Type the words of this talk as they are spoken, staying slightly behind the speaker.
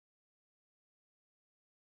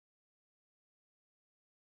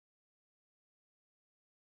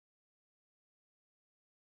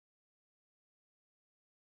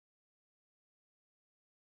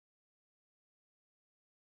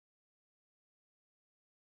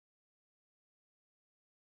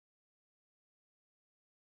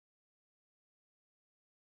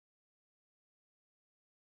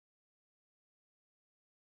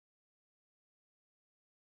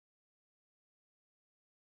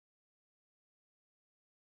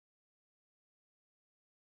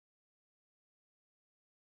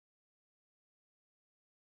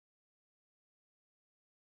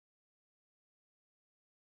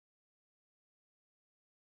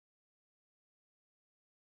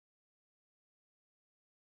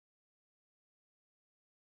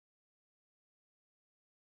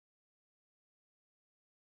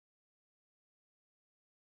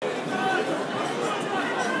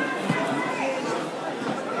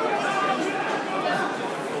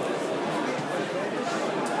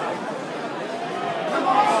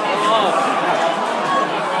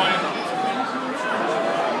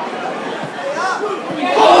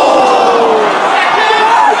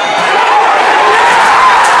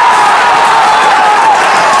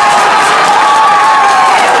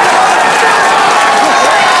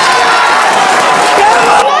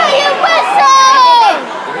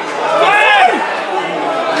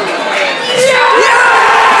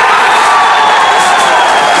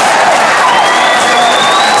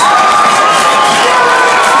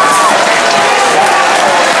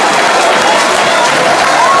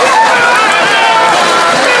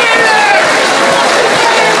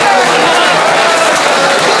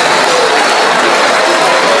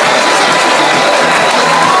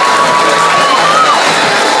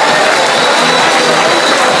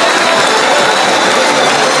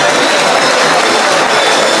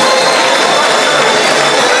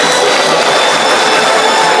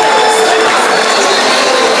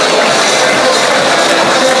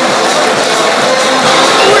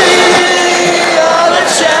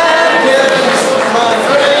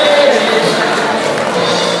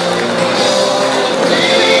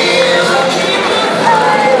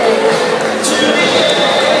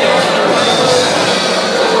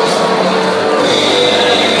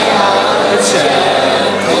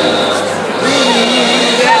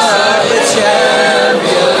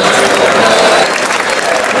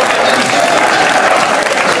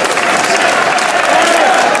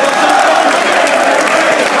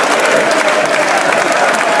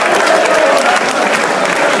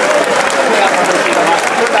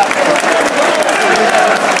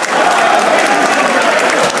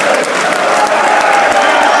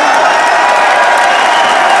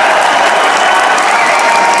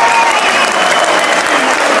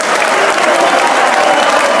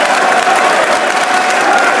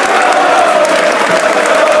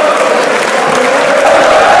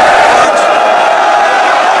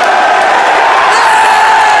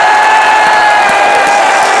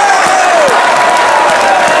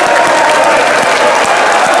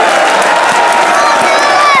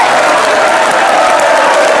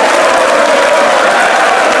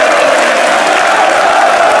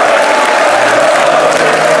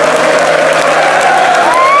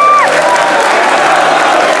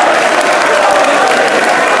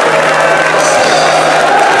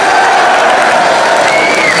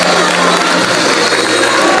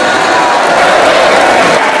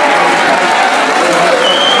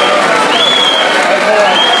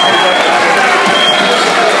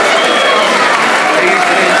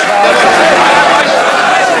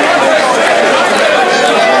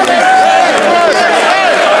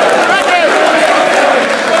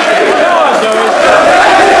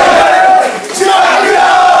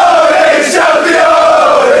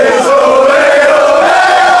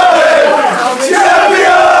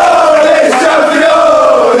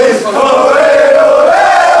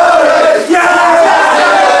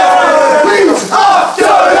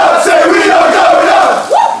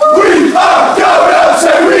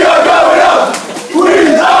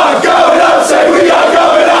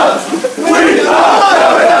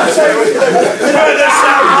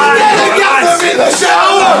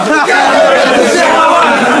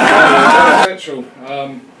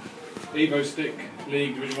Evo Stick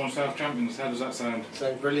League Division 1 South Champions, how does that sound?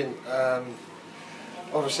 Sounds brilliant.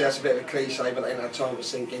 Obviously that's a bit of a cliche, but I ain't had time to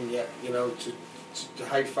sink in yet. You know, to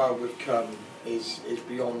how far we've come is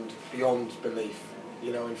beyond belief.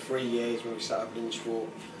 You know, in 3 years when we set up Lynn Sport,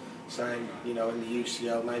 saying, you know, in the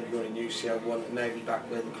UCL, maybe going in UCL 1 and maybe back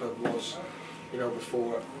where the club was, you know,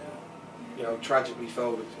 before, you know, tragically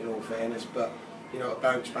folded in all fairness, but, you know, it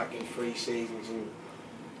bounced back in 3 seasons and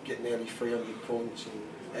get nearly 300 points and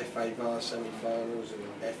FA VAR semi-finals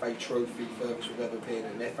and FA Trophy furthest we've ever been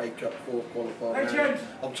and FA Cup 4th qualifier.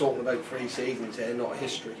 I'm talking about 3 seasons here, not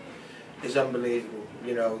history. It's unbelievable,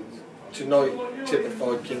 you know, tonight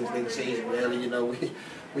typified Kings Lynn season really, you know,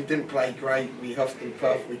 we didn't play great, we huffed and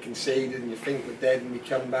puffed, we conceded and you think we're dead and we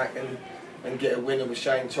come back and get a winner with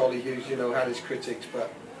Shane Tolley, who's, you know, had his critics,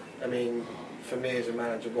 but I mean, for me as a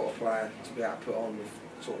manager, what a player to be able to put on with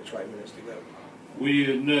sort of 20 minutes to go. Were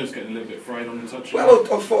your nerves getting a little bit frayed on the touchline? Well,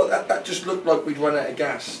 I thought that just looked like we'd run out of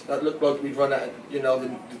gas. That looked like we'd run out of, you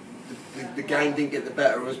know, the game didn't get the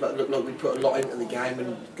better of us, but it looked like we put a lot into the game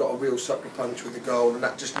and got a real sucker punch with the goal, and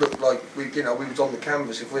that just looked like we was on the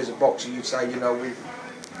canvas. If we was a boxer, you'd say, you know,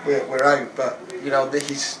 we're out. But you know,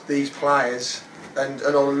 these players, and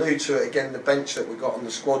I'll allude to it again, the bench that we got and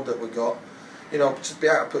the squad that we got, you know, to be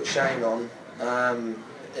able to put Shane on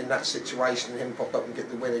in that situation, and him pop up and get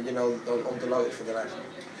the winner, you know, I'm delighted for the lad.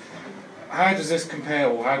 How does this compare,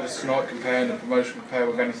 or how does tonight compare and the promotion compare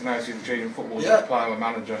with anything else you've achieved in football as a player or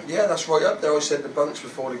manager? Yeah, that's right up there. I said the bunks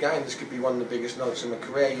before the game, this could be one of the biggest nights of my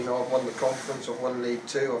career. You know, I've won the conference, I've won League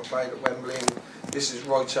 2, I've played at Wembley, and this is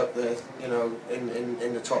right up there, you know,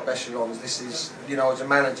 in the top echelons. This is, you know, as a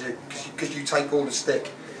manager, because you take all the stick.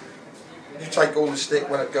 You take all the stick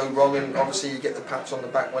when it goes wrong, and obviously you get the pats on the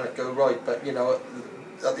back when it goes right, but, you know,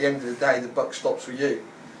 at the end of the day, the buck stops with you.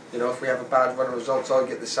 You know, if we have a bad run of results, I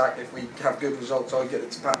get the sack. If we have good results, I get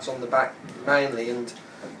the pats on the back mainly. And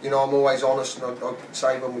you know, I'm always honest, and I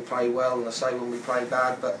say when we play well, and I say when we play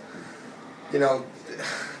bad. But you know,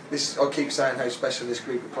 I keep saying how special this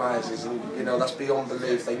group of players is, and you know, that's beyond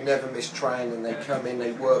belief. They never miss training. They come in,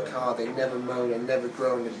 they work hard, they never moan, they never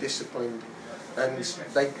groan, they're disciplined, and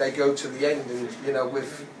they go to the end. And you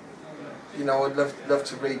know, I'd love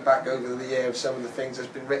to read back over the year of some of the things that's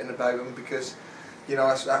been written about them, because you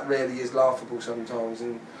know, that really is laughable sometimes.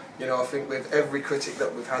 And you know, I think with every critic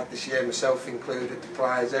that we've had this year, myself included, the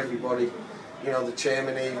players, everybody, you know, the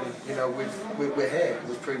chairman even, you know, we're here.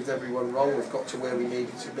 We've proved everyone wrong. We've got to where we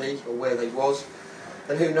needed to be, or where they was.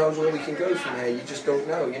 And who knows where we can go from here? You just don't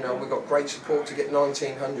know. You know, we've got great support to get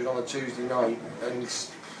 1900 on a Tuesday night, and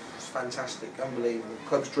it's fantastic, unbelievable.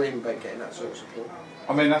 Clubs dream about getting that sort of support.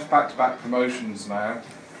 I mean, that's back-to-back promotions now.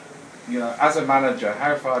 You know, as a manager,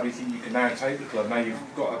 how far do you think you can now take the club? Now you've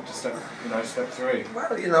got up to step 3.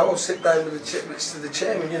 Well, you know, I'll sit down with the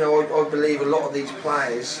chairman. You know, I believe a lot of these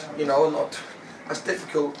players, you know, are not. It's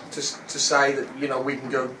difficult to say that, you know, we can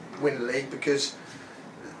go win the league, because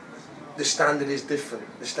the standard is different.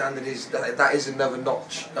 The standard is that is another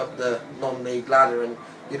notch up the non-league ladder, and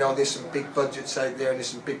you know, there's some big budgets out there, and there's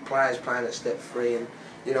some big players playing at step 3, and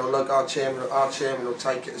you know, look, our chairman will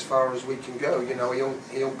take it as far as we can go. You know,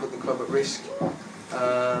 he'll put the club at risk.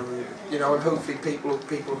 You know, and hopefully people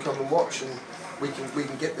come and watch, and we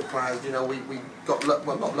can get the players. You know, we got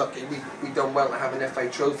well, not lucky. We done well to have an FA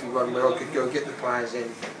Trophy run where I could go get the players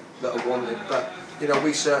in that I wanted. But you know,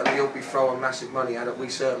 we certainly won't be throwing massive money at it. We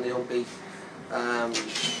certainly won't be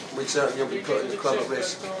putting the club at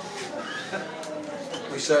risk.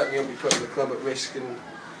 We certainly won't be putting the club at risk, and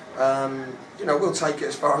you know, we'll take it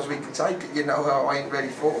as far as we can take it. You know, I ain't really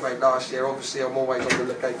thought about last year. Obviously, I'm always on the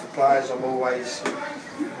lookout for players. I'm always,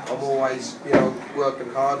 you know,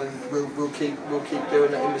 working hard, and we'll keep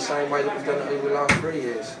doing it in the same way that we've done it over the last 3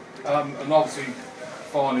 years. And obviously,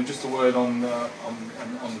 finally, just a word on the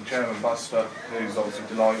chairman Buster, who's obviously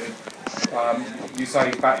delighted. You say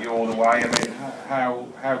he's backed you all the way. I mean,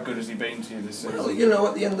 how good has he been to you this season? Well, you know,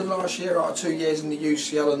 at the end of last year, after 2 years in the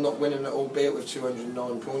UCL and not winning it, albeit with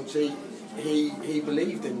 209 points, he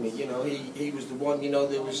believed in me. You know, he was the one. You know,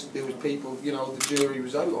 there was people. You know, the jury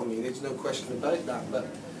was out on me. There's no question about that. But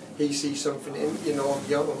he sees something in me. You know, I'm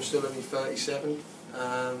young. I'm still only 37.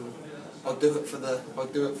 I do it for the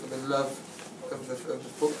love of the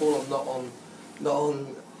football. I'm not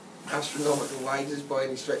on astronomical wages by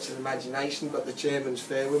any stretch of the imagination, but the chairman's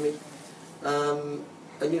fair with me, and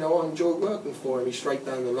you know, I enjoy working for him. He's straight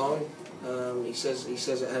down the line. He says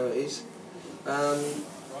it how it is,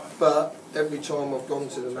 but every time I've gone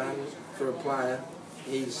to the man for a player,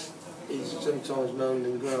 he's sometimes moaned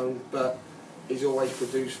and groaned, but he's always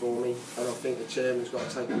produced for me, and I think the chairman's got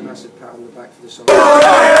to take a massive pat on the back for the song.